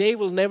that they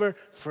will never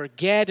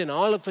forget, and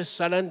all of a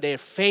sudden their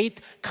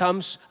faith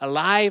comes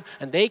alive,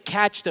 and they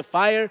catch the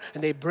fire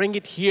and they bring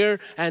it here,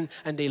 and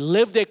they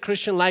live their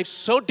Christian life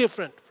so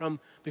different from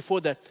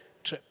before that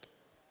trip.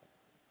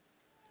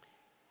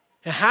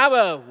 Have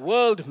a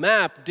world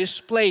map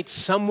displayed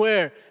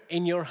somewhere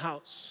in your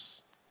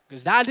house,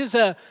 because that is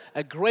a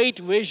great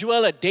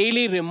visual, a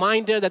daily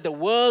reminder that the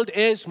world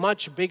is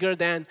much bigger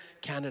than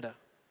Canada.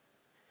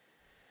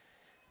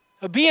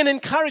 Be an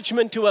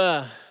encouragement to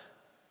a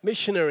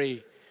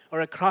missionary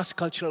or a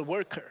cross-cultural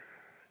worker.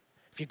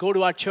 If you go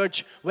to our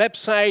church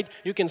website,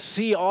 you can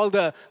see all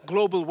the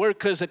global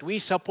workers that we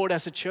support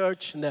as a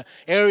church in the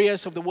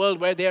areas of the world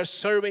where they are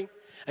serving.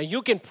 And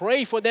you can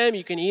pray for them.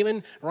 You can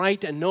even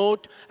write a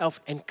note of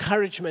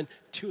encouragement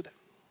to them.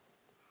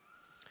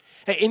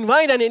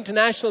 Invite an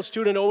international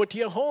student over to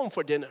your home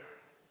for dinner.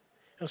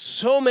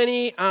 So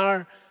many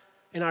are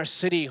in our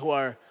city who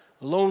are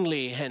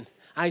lonely, and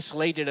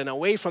isolated and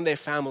away from their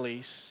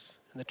families.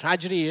 And the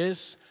tragedy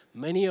is,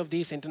 many of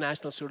these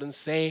international students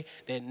say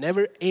they've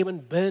never even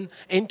been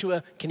into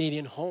a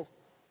Canadian home.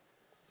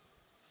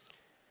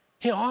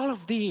 Hey, all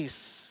of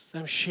these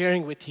I'm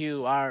sharing with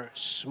you are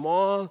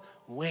small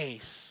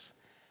ways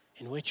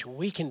in which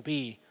we can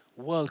be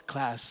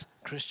world-class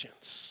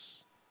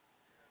Christians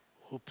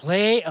who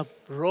play a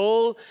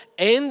role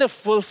in the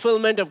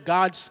fulfillment of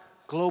God's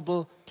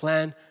global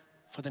plan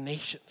for the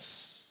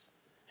nations.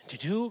 And to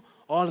do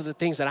all of the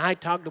things that I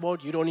talked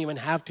about, you don't even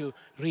have to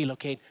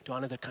relocate to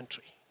another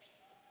country.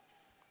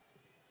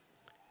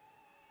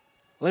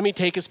 Let me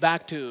take us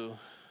back to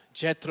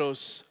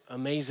Jethro's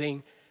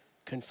amazing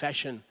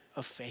confession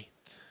of faith.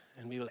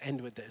 And we will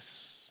end with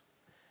this.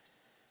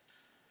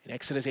 In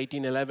Exodus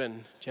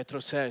 18:11, Jethro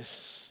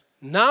says,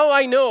 "Now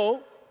I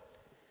know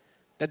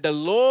that the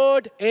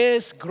Lord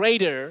is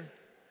greater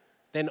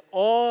than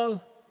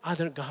all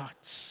other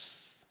gods."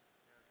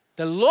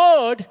 The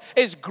Lord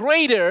is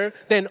greater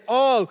than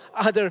all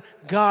other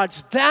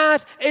gods.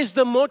 That is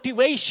the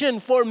motivation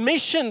for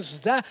missions,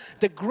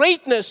 the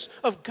greatness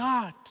of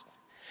God.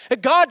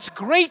 God's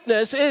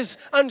greatness is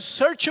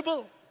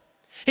unsearchable.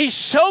 He's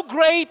so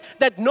great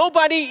that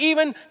nobody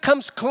even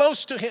comes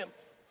close to him.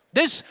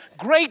 This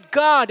great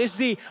God is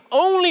the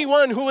only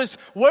one who is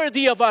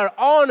worthy of our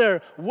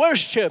honor,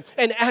 worship,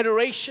 and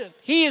adoration.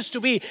 He is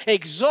to be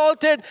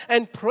exalted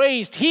and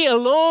praised. He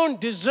alone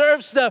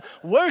deserves the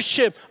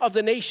worship of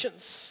the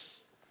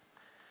nations.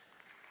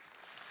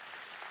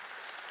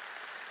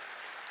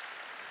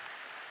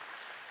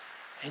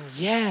 And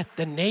yet,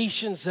 the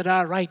nations that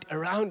are right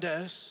around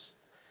us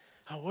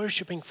are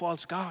worshiping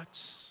false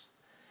gods.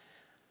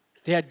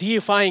 They are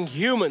deifying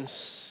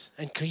humans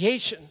and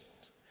creation.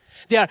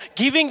 They are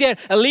giving their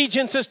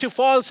allegiances to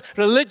false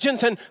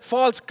religions and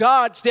false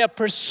gods. They are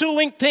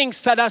pursuing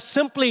things that are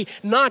simply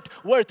not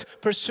worth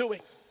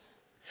pursuing.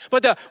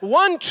 But the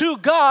one true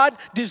God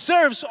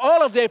deserves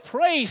all of their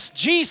praise.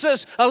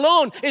 Jesus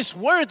alone is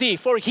worthy,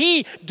 for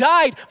he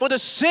died for the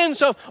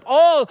sins of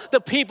all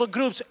the people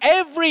groups,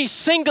 every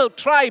single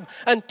tribe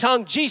and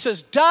tongue.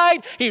 Jesus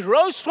died, he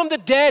rose from the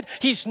dead,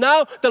 he's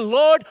now the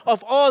Lord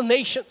of all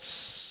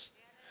nations.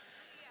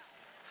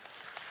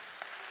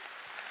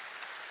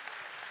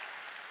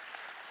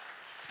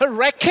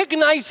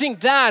 Recognizing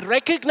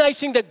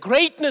the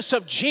greatness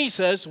of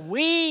Jesus,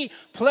 we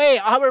play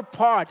our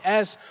part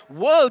as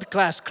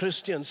world-class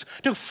Christians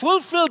to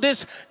fulfill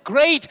this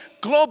great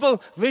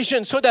global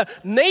vision so the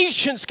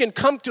nations can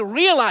come to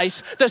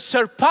realize the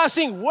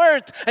surpassing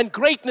worth and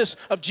greatness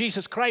of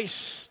Jesus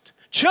Christ.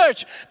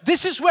 Church,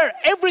 this is where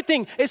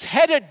everything is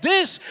headed.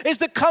 This is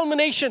the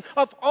culmination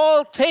of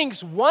all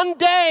things. One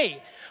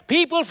day,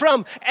 people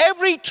from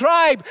every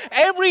tribe,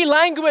 every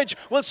language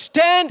will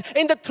stand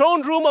in the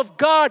throne room of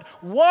God,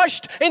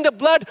 washed in the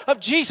blood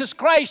of Jesus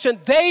Christ, and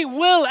they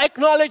will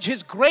acknowledge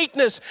his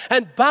greatness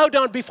and bow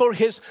down before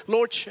his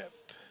lordship.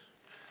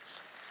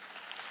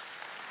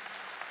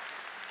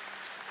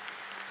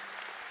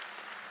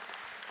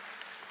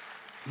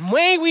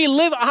 May we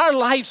live our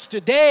lives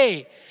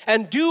today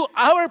and do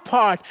our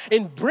part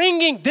in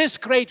bringing this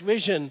great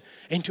vision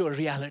into a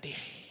reality.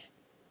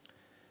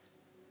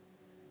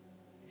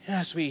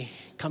 As we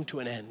come to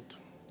an end,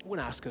 I want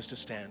to ask us to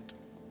stand.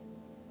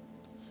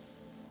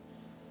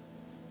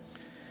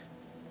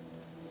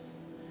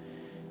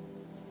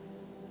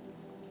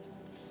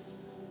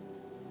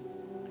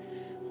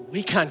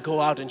 We can't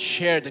go out and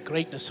share the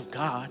greatness of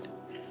God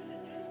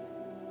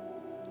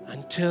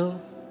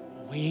until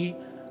we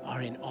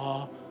are in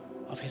awe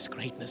of his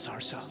greatness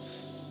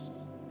ourselves.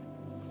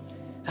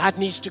 That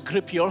needs to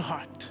grip your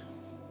heart.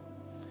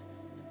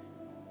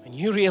 When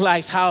you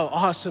realize how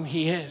awesome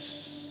he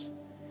is,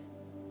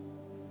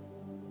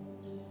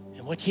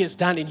 and what he has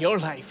done in your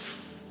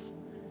life,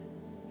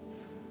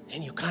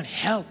 and you can't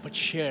help but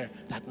share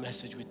that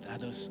message with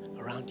others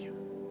around you.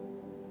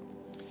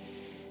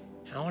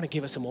 And I want to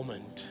give us a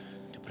moment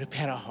to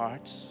prepare our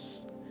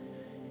hearts,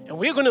 and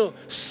we're going to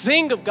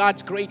sing of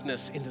God's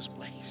greatness in this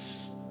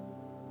place.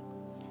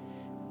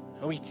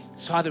 And we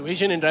saw the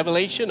vision in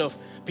Revelation of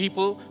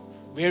people,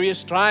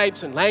 various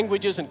tribes and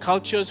languages and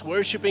cultures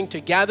worshiping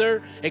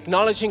together,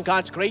 acknowledging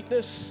God's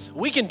greatness.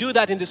 We can do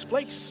that in this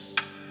place.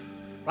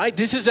 Right?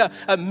 This is a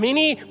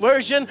mini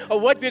version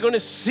of what we're going to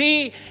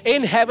see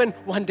in heaven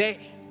one day.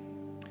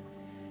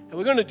 And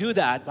we're going to do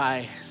that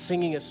by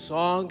singing a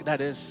song that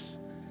has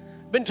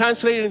been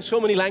translated in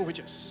so many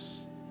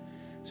languages.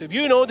 So if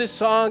you know this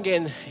song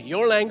in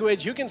your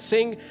language, you can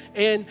sing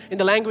in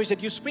the language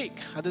that you speak,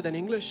 other than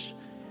English.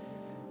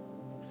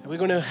 And we're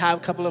going to have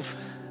a couple of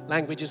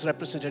languages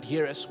represented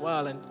here as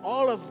well. And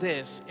all of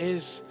this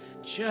is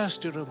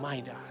just to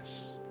remind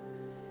us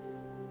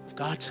of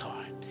God's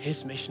heart,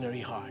 his missionary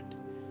heart,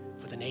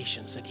 the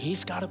nations, that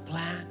he's got a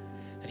plan,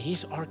 that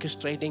he's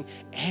orchestrating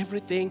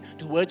everything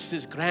towards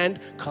this grand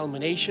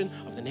culmination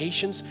of the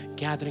nations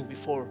gathering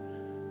before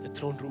the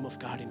throne room of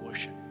God in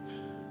worship.